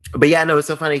 But yeah, no, it's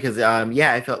so funny because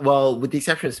yeah, I felt, well, with the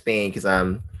exception of Spain, because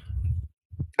I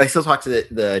still talk to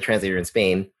the translator in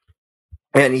Spain,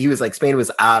 and he was like, Spain was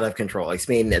out of control. Like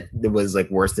Spain, it was like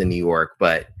worse than New York,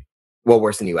 but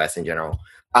worse than US in general.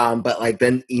 But like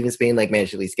then even Spain like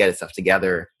managed to at least get its stuff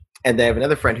together. And then I have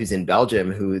another friend who's in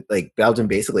Belgium, who like Belgium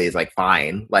basically is like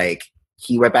fine. Like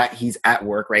he went back, he's at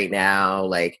work right now.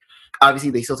 Like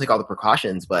obviously they still take all the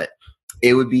precautions, but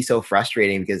it would be so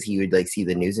frustrating because he would like see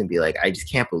the news and be like, I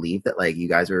just can't believe that like you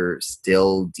guys are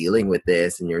still dealing with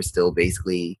this and you're still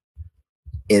basically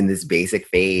in this basic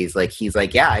phase. Like he's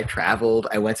like, yeah, I traveled,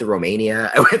 I went to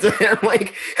Romania, I went to, I'm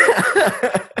like,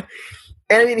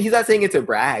 and I mean, he's not saying it to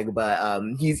brag, but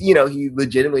he's, you know, he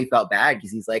legitimately felt bad because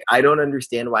he's like, I don't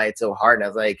understand why it's so hard. And I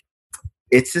was like,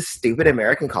 it's just stupid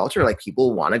American culture. Like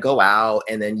people want to go out,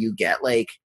 and then you get like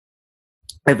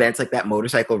events like that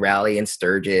motorcycle rally in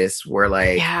Sturgis where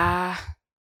like, yeah,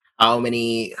 how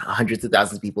many hundreds of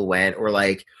thousands of people went, or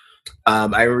like,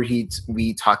 I remember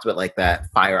we talked about like that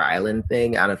Fire Island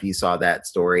thing. I don't know if you saw that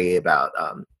story about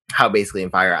how basically in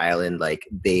Fire Island, like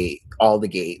a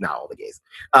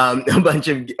bunch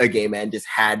of gay men just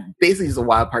had basically just a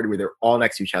wild party where they're all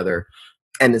next to each other.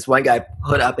 And this one guy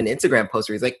put up an Instagram post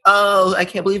where he's like, oh, I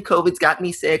can't believe COVID's got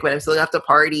me sick, but I'm still gonna have to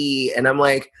party. And I'm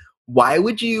like, why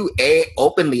would you A,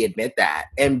 openly admit that,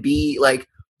 and B, like,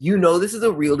 you know, this is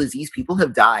a real disease. People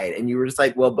have died. And you were just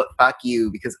like, well, but fuck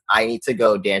you, because I need to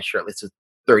go dance shirtless with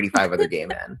 35 other gay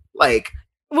men. Like,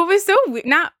 what was so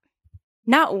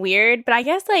not weird, but I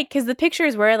guess like, because the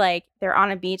pictures were like they're on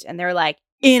a beach and they're like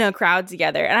in a crowd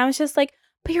together, and I was just like,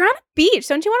 but you're on a beach,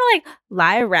 don't you want to like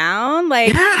lie around?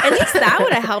 Like at least that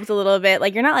would have helped a little bit.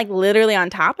 Like you're not like literally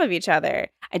on top of each other.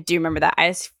 I do remember that. I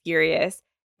was furious.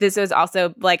 This was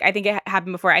also like, I think it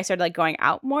happened before I started like going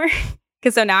out more,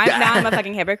 because so now I'm a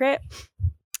fucking hypocrite.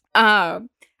 Yeah,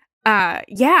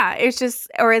 it's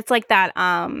just, or it's like that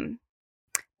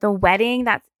the wedding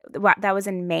that was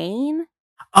in Maine.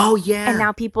 Oh yeah. And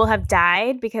now people have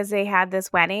died because they had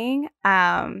this wedding.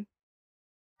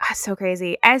 So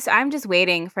crazy. I'm just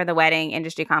waiting for the wedding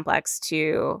industry complex,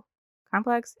 I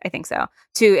think so,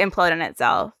 to implode on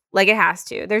itself. Like it has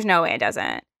to. There's no way it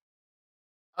doesn't.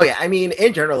 Oh yeah, I mean,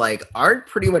 in general, like, aren't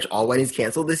pretty much all weddings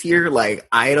canceled this year? Like,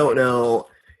 I don't know.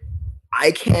 I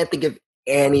can't think of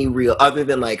any real, other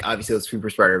than like obviously those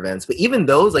super spreader events, but even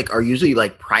those like are usually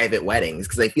like private weddings,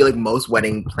 because I feel like most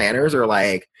wedding planners are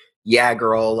like, yeah,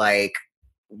 girl, like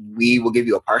we will give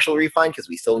you a partial refund because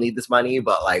we still need this money,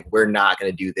 but like we're not going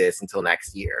to do this until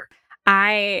next year.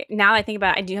 Now I think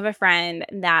about it, I do have a friend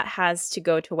that has to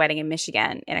go to a wedding in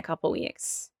Michigan in a couple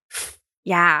weeks.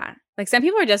 Yeah. Like some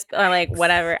people are just like,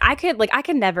 whatever. I could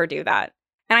never do that.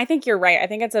 And I think you're right. I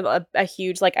think it's a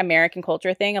huge like American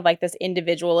culture thing of like this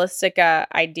individualistic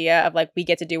idea of like we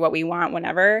get to do what we want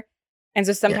whenever. And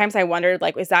so sometimes I wondered,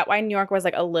 like, is that why New York was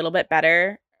like a little bit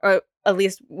better? Or at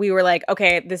least we were like,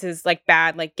 okay, this is like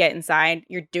bad. Like, get inside.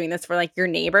 You're doing this for like your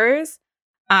neighbors.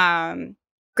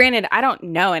 Granted, I don't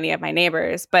know any of my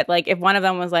neighbors, but like if one of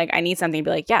them was like, I need something, I'd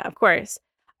be like, yeah, of course.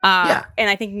 And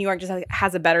I think New York just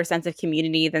has a better sense of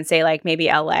community than say like maybe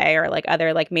LA or like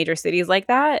other like major cities like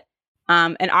that.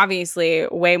 And obviously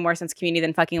way more sense of community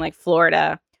than fucking like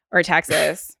Florida or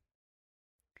Texas.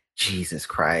 Jesus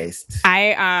Christ.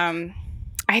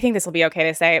 I think this will be okay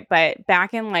to say, but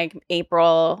back in like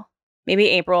maybe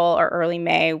April or early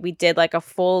May, we did like a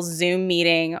full Zoom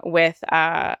meeting with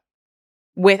I'm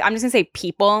just gonna say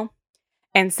people,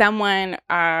 and someone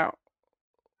I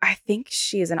think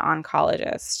she's an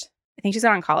oncologist. I think she's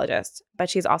an oncologist, but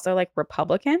she's also like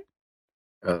Republican.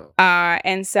 Oh.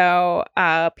 And so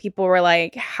people were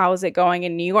like, how's it going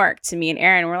in New York to me and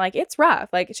Aaron? We're like, it's rough.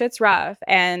 Like shit's rough.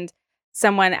 And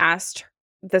someone asked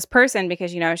this person,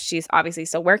 because, you know, she's obviously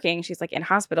still working. She's like in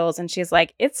hospitals, and she's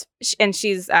like,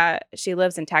 she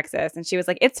lives in Texas, and she was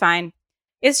like, it's fine.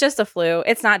 It's just a flu.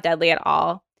 It's not deadly at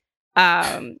all.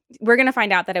 We're going to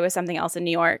find out that it was something else in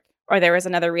New York, or there was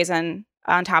another reason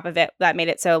on top of it that made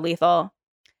it so lethal.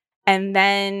 And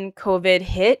then COVID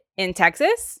hit in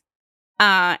Texas.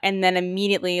 And then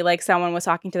immediately, like, someone was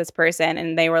talking to this person,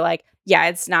 and they were like, yeah,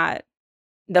 it's not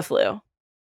the flu.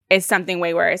 It's something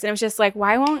way worse. And it was just like,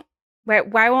 why won't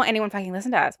anyone fucking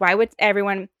listen to us? Why would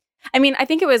everyone? I mean, I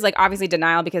think it was like obviously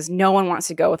denial, because no one wants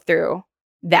to go through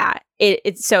that.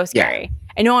 It's so scary.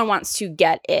 Yeah. And no one wants to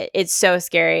get it. It's so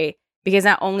scary, because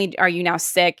not only are you now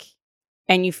sick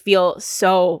and you feel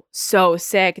so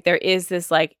sick, there is this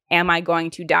like, am I going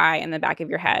to die in the back of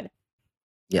your head?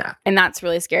 Yeah. And that's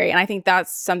really scary. And I think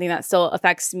that's something that still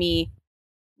affects me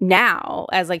now,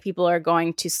 as like people are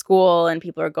going to school and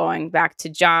people are going back to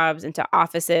jobs and to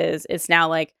offices. It's now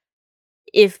like,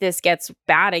 if this gets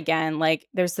bad again, like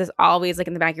there's this always like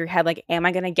in the back of your head, like, am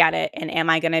I going to get it? And am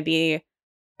I going to be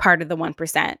part of the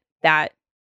 1% that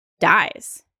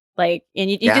dies? Like,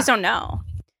 and you just don't know.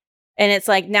 And it's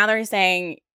like, now they're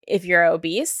saying if you're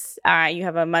obese, you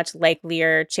have a much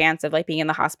likelier chance of like being in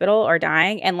the hospital or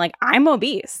dying. And like, I'm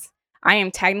obese. I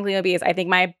am technically obese. I think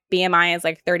my BMI is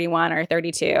like 31 or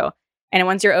 32. And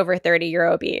once you're over 30, you're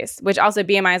obese, which also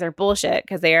BMIs are bullshit,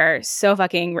 because they are so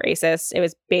fucking racist. It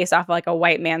was based off of like a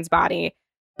white man's body,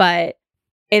 but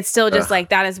it's still just like,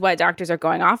 that is what doctors are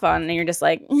going off on. And you're just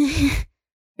like,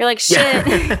 you're like, shit,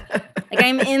 like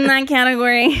I'm in that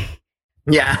category.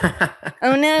 Yeah.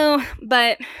 Oh no.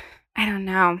 But I don't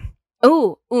know.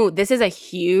 Ooh, this is a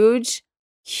huge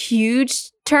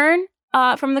turn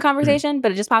from the conversation,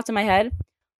 but it just popped in my head.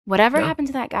 Whatever happened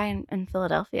to that guy in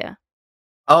Philadelphia?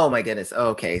 Oh my goodness.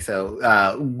 Okay,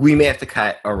 so we may have to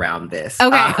cut around this.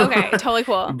 Okay, totally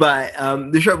cool. But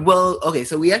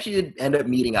so we actually did end up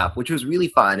meeting up, which was really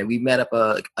fun, and we met up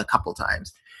a couple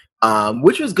times,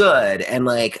 which was good. And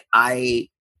like I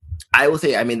will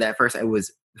say, I mean, the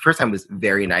first time was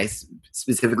very nice,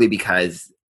 specifically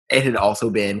because it had also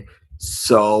been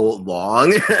so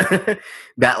long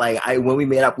that like when we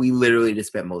met up, we literally just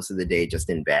spent most of the day just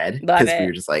in bed, because we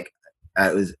were just like,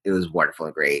 it was wonderful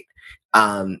and great.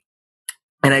 And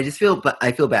I just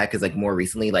I feel bad, because like more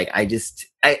recently, like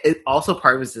it also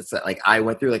part of it is just that like I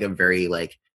went through like a very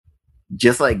like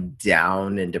just like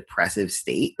down and depressive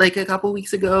state like a couple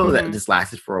weeks ago that just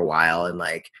lasted for a while, and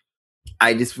like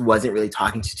I just wasn't really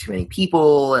talking to too many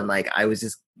people, and like it was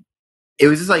just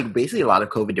like basically a lot of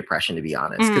COVID depression, to be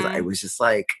honest, because I was just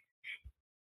like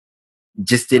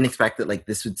didn't expect that like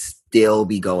this would still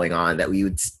be going on, that we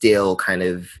would still kind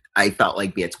of, I felt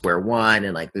like, be at square one,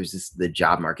 and like there's just, the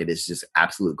job market is just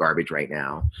absolute garbage right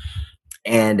now.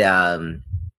 And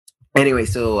anyway,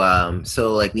 so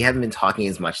like we haven't been talking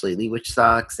as much lately, which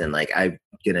sucks, and like I'm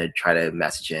gonna try to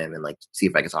message him and like see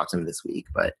if I can talk to him this week,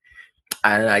 but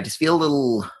I don't know, I just feel a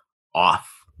little off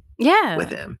with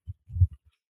him.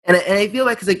 And I feel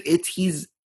like, cause like he's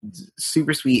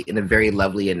super sweet and a very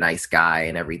lovely and nice guy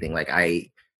and everything.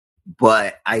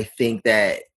 But I think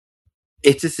that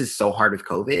it just is so hard with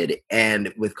COVID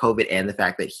and the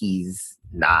fact that he's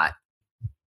not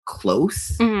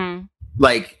close,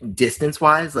 like distance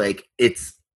wise, like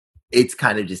it's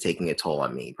kind of just taking a toll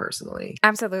on me personally.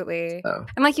 Absolutely. So.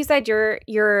 And like you said,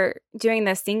 you're doing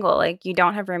this single, like you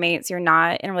don't have roommates, you're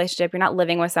not in a relationship, you're not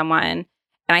living with someone.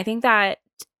 And I think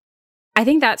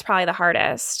that's probably the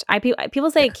hardest.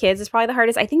 People say kids is probably the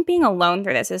hardest. I think being alone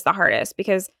through this is the hardest,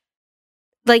 because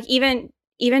like even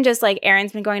just like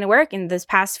Aaron's been going to work in this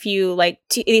past few like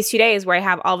these 2 days where I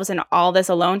have all of a sudden all this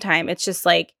alone time. It's just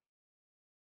like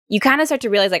you kind of start to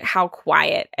realize like how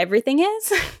quiet everything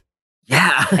is.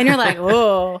 Yeah. And you're like,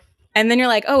 whoa. And then you're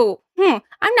like, oh,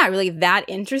 I'm not really that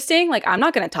interesting. Like, I'm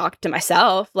not going to talk to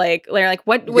myself. Like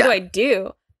what do I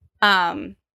do?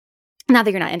 Not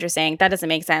that you're not interesting. That doesn't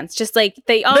make sense. Just like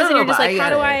they all of a sudden you're just like, how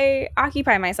do I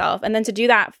occupy myself? And then to do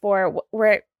that for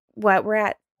we're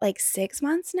at like 6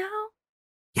 months now.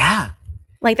 Yeah.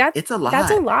 Like it's a lot.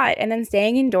 That's a lot. And then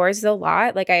staying indoors is a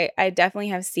lot. Like I definitely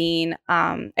have seen,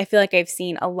 I feel like I've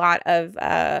seen a lot of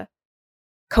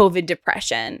COVID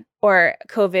depression or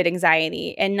COVID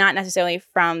anxiety, and not necessarily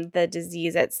from the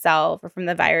disease itself or from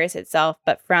the virus itself,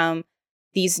 but from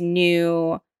these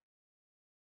new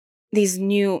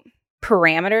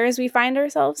parameters we find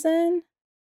ourselves in.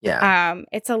 Yeah.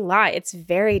 It's a lot. It's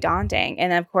very daunting.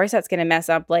 And of course that's going to mess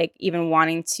up like even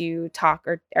wanting to talk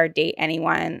or date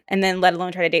anyone, and then let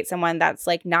alone try to date someone that's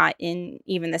like not in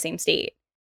even the same state.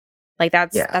 Like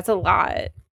that's a lot.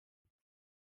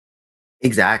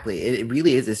 Exactly. It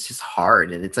really is. It's just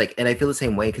hard. And it's like, and I feel the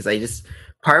same way because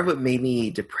part of what made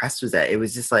me depressed was that it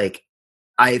was just like,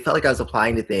 I felt like I was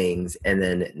applying to things and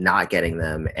then not getting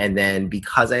them. And then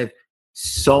because I have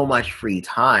so much free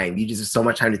time, you just have so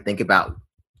much time to think about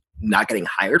not getting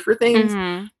hired for things.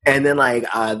 Mm-hmm. And then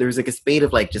like, there was like a spate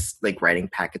of like, just like writing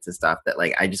packets and stuff that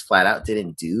like, I just flat out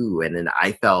didn't do. And then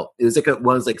I felt, it was like one of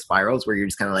those like spirals where you're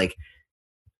just kind of like,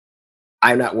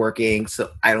 I'm not working,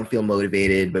 so I don't feel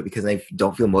motivated. But because I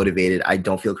don't feel motivated, I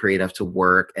don't feel creative enough to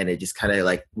work. And it just kind of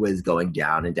like was going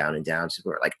down and down and down.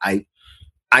 So like,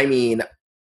 I mean,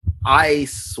 I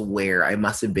swear I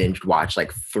must have binge watched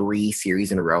like 3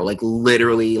 series in a row, like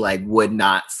literally like would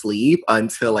not sleep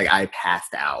until like I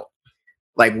passed out,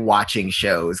 like watching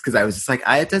shows. Cause I was just like,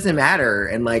 it doesn't matter.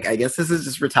 And like, I guess this is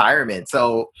just retirement.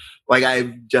 So like,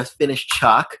 I've just finished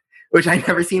Chuck, which I'd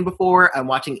never seen before. I'm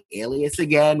watching Alias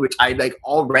again, which I'd like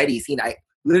already seen. I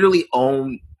literally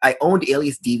owned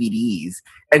Alias DVDs,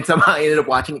 and somehow I ended up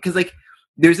watching it because like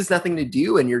there's just nothing to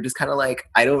do, and you're just kind of like,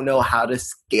 I don't know how to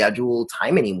schedule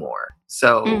time anymore.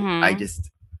 So I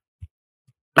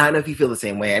don't know if you feel the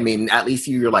same way. I mean, at least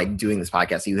you're like doing this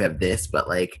podcast, so you have this, but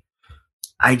like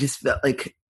I just felt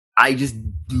like I just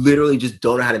literally just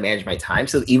don't know how to manage my time.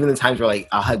 So even the times where like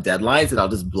I'll have deadlines and I'll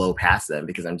just blow past them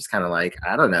because I'm just kind of like,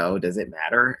 I don't know, does it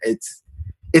matter? It's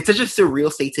such a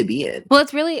surreal state to be in. Well,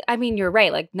 it's really, I mean, you're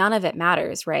right. Like none of it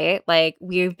matters, right? Like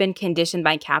we've been conditioned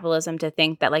by capitalism to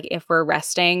think that like if we're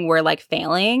resting, we're like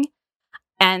failing.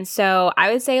 And so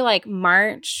I would say like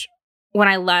March, when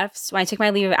I took my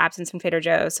leave of absence from Trader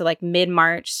Joe's, so like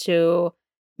mid-March to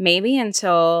maybe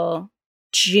until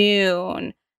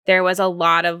June, there was a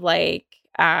lot of like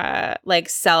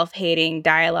self-hating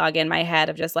dialogue in my head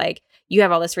of just like, you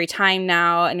have all this free time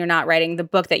now and you're not writing the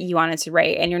book that you wanted to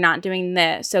write and you're not doing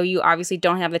this. So you obviously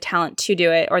don't have the talent to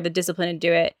do it or the discipline to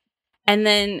do it. And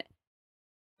then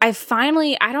I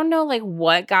don't know like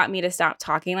what got me to stop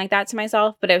talking like that to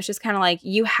myself, but it was just kind of like,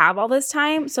 you have all this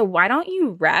time, so why don't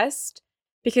you rest?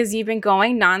 Because you've been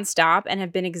going nonstop and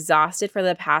have been exhausted for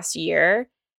the past year.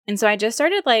 And so I just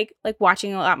started like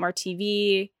watching a lot more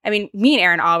TV. I mean, me and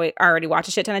Aaron already watch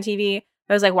a shit ton of TV.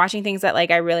 I was like watching things that like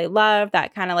I really love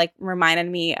that kind of like reminded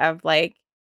me of like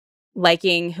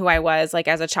liking who I was like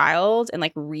as a child, and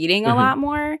like reading a lot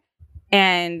more.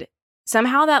 And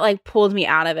somehow that like pulled me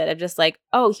out of it of just like,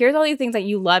 oh, here's all these things that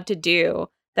you love to do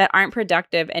that aren't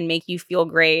productive and make you feel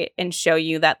great and show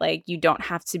you that like you don't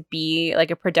have to be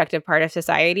like a productive part of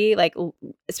society, like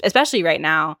especially right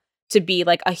now, to be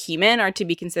like a human or to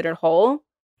be considered whole.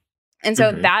 And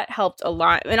so that helped a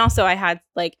lot. And also I had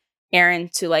like Aaron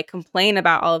to like complain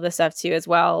about all of this stuff too as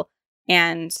well.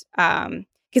 And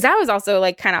because that was also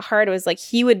like kind of hard. It was like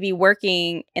he would be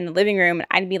working in the living room and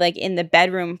I'd be like in the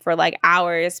bedroom for like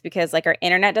hours because like our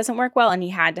internet doesn't work well and he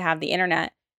had to have the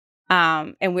internet.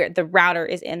 And the router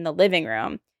is in the living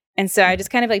room. And so I just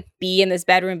kind of like be in this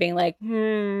bedroom being like,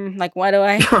 like, what do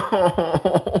I,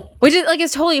 which is like,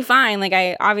 is totally fine. Like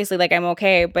I obviously like, I'm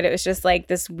okay. But it was just like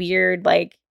this weird,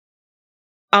 like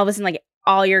all of a sudden, like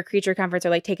all your creature comforts are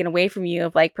like taken away from you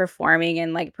of like performing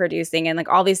and like producing and like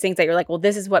all these things that you're like, well,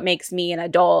 this is what makes me an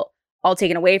adult, all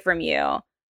taken away from you.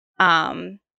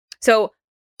 So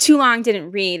too long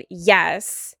didn't read.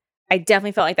 Yes. I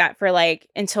definitely felt like that for like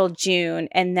until June.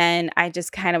 And then I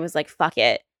just kind of was like, fuck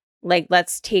it. Like,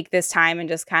 let's take this time and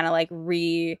just kind of like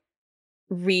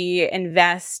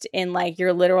reinvest in like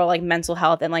your literal like mental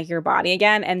health and like your body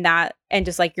again. And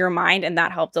just like your mind. And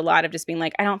that helped a lot of just being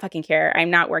like, I don't fucking care.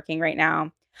 I'm not working right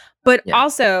now. But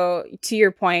also to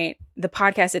your point, the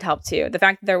podcast had helped too. The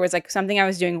fact that there was like something I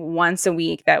was doing once a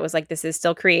week that was like, this is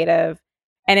still creative.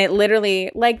 And it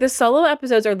literally, like the solo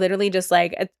episodes are literally just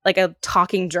like a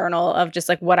talking journal of just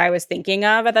like what I was thinking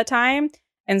of at that time.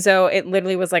 And so it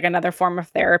literally was like another form of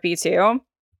therapy too.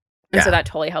 And so that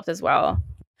totally helped as well.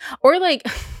 Or like,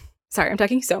 sorry, I'm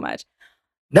talking so much.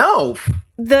 No.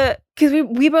 Because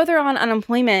we both are on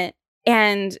unemployment,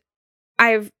 and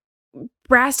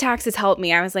brass tacks has helped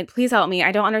me. I was like, please help me.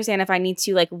 I don't understand if I need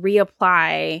to like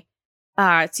reapply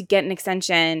to get an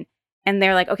extension. And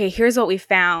they're like, okay, here's what we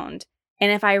found.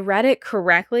 And if I read it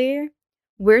correctly,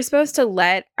 we're supposed to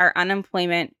let our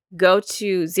unemployment go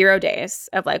to 0 days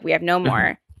of like, we have no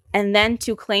more, and then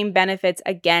to claim benefits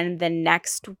again the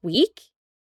next week,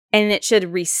 and it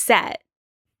should reset.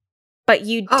 But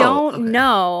you don't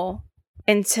know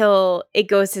until it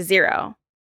goes to 0.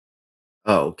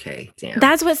 Oh, okay. Damn.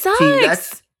 That's what sucks. See,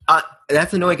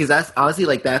 that's annoying because that's honestly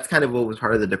like that's kind of what was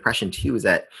part of the depression too. Is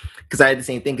that because I had the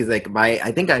same thing because like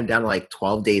I think I'm down to like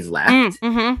 12 days left,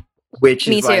 which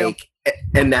Me is too. like,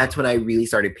 and that's when I really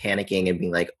started panicking and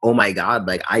being like, oh my god,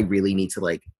 like I really need to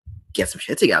like get some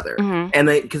shit together. And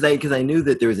because I knew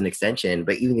that there was an extension,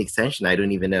 but even the extension, I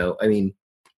don't even know. I mean,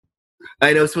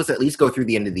 I know it's supposed to at least go through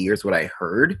the end of the year is what I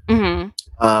heard.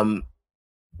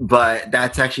 But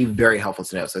that's actually very helpful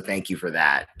to know. So thank you for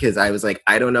that. Because I was like,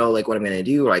 I don't know like what I'm going to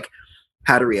do. Like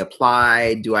how to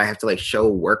reapply. Do I have to like show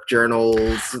work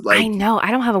journals? Like I know. I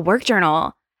don't have a work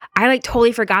journal. I like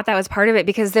totally forgot that was part of it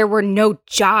because there were no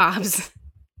jobs.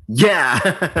 Yeah.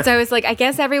 So I was like, I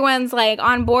guess everyone's like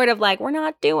on board of like, we're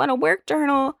not doing a work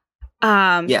journal.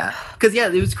 Yeah. Because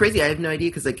it was crazy. I have no idea.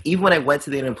 Because like even when I went to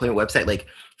the unemployment website, like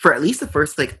for at least the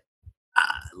first like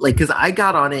because I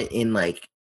got on it in like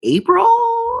April.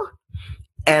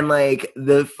 And like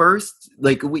the first,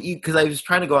 like, because I was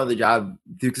trying to go on the job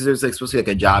because there's like supposed to be like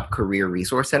a job career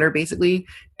resource center basically,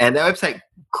 and that website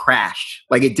crashed.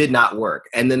 Like it did not work.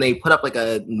 And then they put up like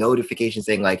a notification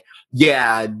saying like,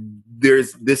 yeah,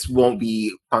 this won't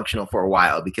be functional for a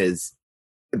while because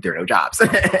there are no jobs.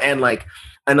 and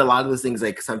a lot of those things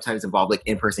like sometimes involve like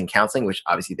in-person counseling, which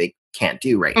obviously they can't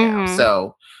do right now.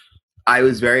 So I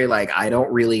was very like, I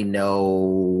don't really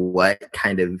know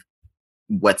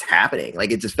what's happening. Like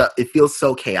it feels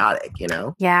so chaotic, you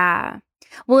know? Yeah.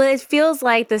 Well, it feels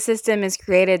like the system is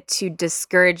created to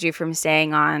discourage you from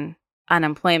staying on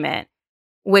unemployment,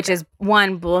 which is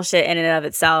one bullshit in and of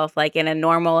itself, like in a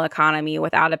normal economy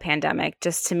without a pandemic,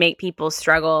 just to make people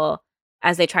struggle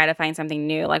as they try to find something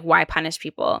new. Like why punish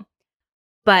people?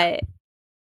 But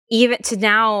even to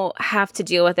now have to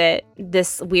deal with it,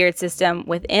 this weird system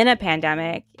within a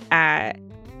pandemic,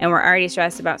 and we're already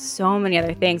stressed about so many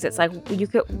other things. It's like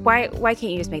why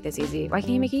can't you just make this easy? Why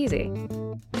can't you make it easy?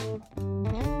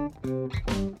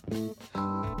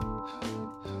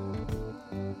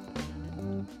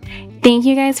 Thank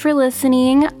you guys for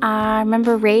listening.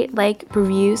 Remember, rate, like,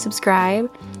 review,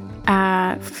 subscribe.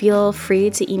 Feel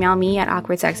free to email me at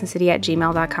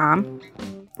awkwardsexandcity@gmail.com.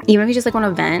 Even if you just like want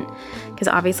to vent, because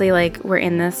obviously like we're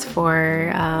in this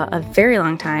for a very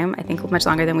long time. I think much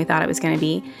longer than we thought it was going to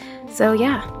be. So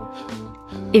yeah,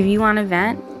 if you want to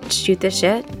vent, shoot the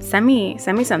shit, send me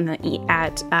something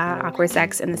at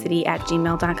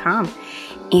awkwardsexandthecity@gmail.com.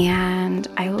 And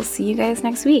I will see you guys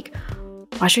next week.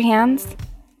 Wash your hands,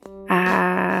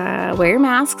 wear your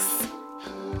masks,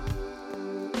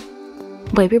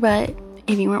 wipe your butt.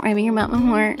 If you weren't wiping your butt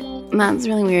before, that's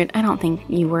really weird. I don't think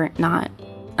you were not.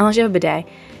 Unless you have a bidet.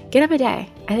 Get a bidet.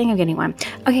 I think I'm getting one.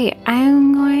 Okay,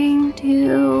 I'm going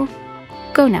to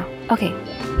go now. Okay,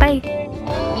 bye.